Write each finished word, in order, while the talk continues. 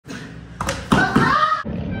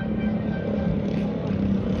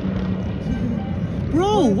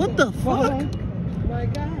Whoa, what the fuck? My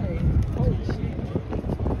guy. Holy shit.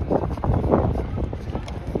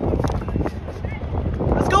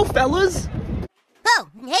 Let's go, fellas. Oh,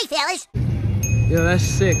 hey, fellas. Yo, that's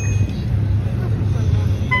sick.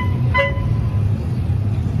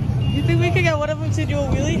 You think we could get one of them to do a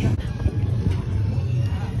wheelie?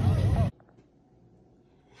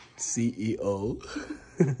 CEO.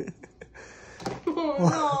 Oh,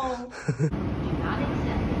 no. Do not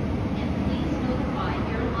accept it, and please notify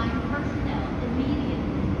airline personnel immediately.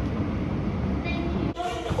 Thank you.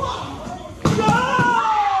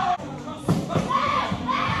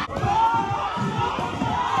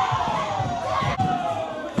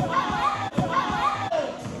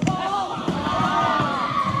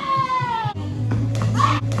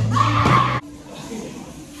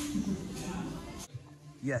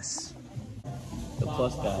 Yes. The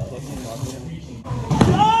plus guy.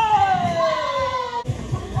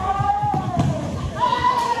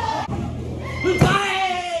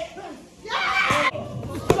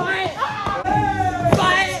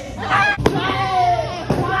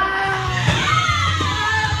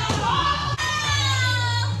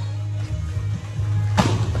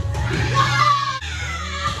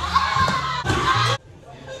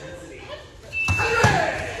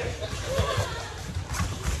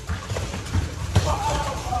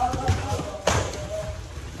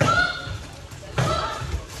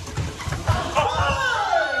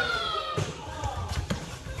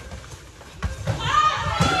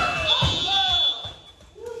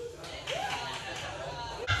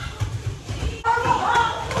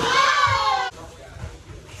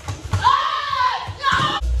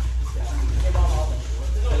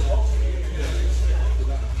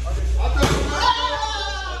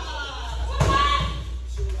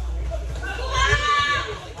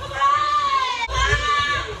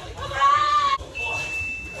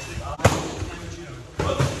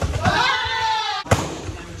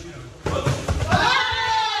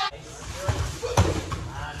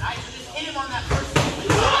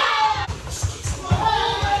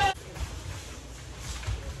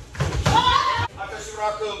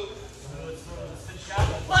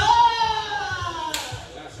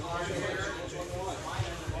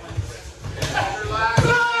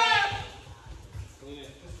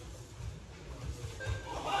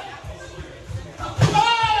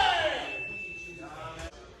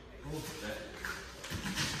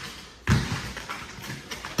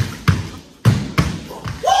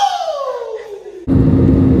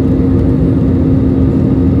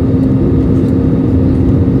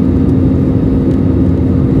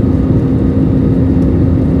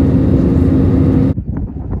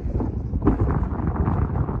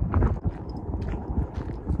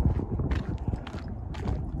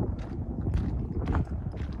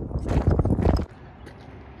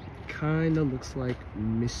 Kinda looks like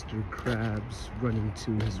Mr. Krabs running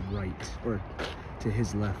to his right, or to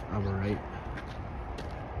his left, our right.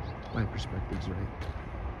 My perspective's right.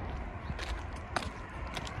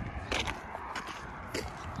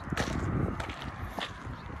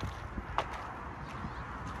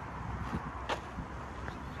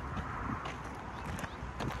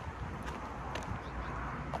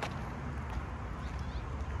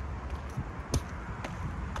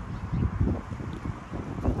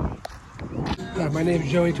 Hi, my name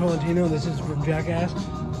is Joey Tolentino. This is from Jackass.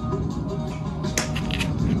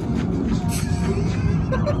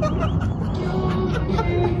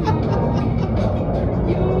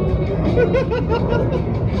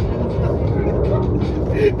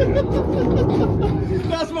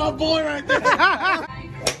 That's my boy right there.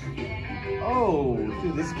 Oh,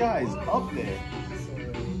 dude, this guy's up there.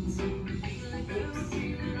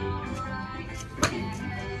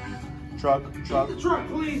 Truck,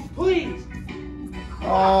 Please, please.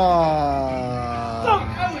 Ah.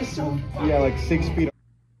 I was so Yeah, like 6 feet.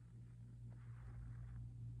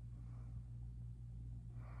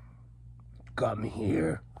 Come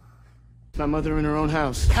here. My mother in her own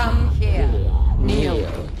house. Come here. Kneel.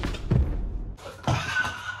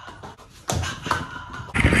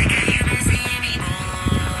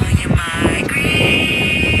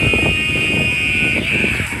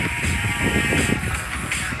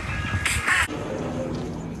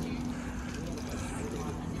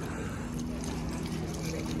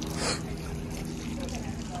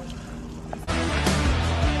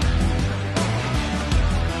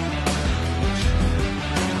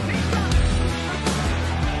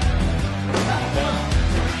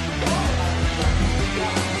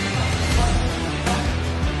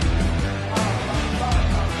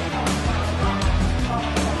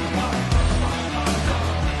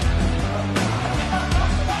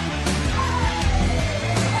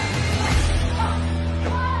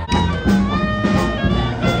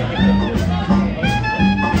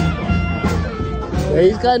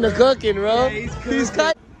 He's kind of cooking, bro. Yeah, he's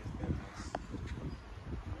kind.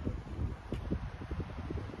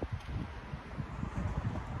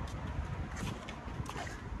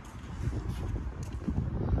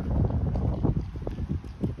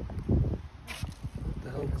 What the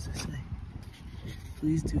hell does it say?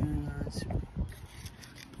 Please do not.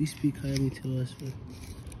 Please speak kindly to us.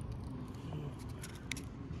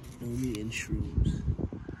 No me and shrooms.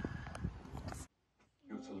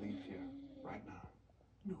 You're to leave here right now.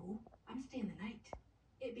 No, I'm staying the night.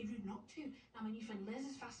 It'd be rude not to. Now my new friend Liz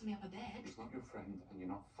is fastening me up a bed. It's not your friend, and you're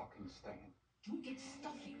not fucking staying. Don't get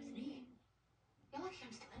stuffy with me. You're lucky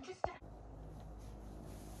I'm still interested.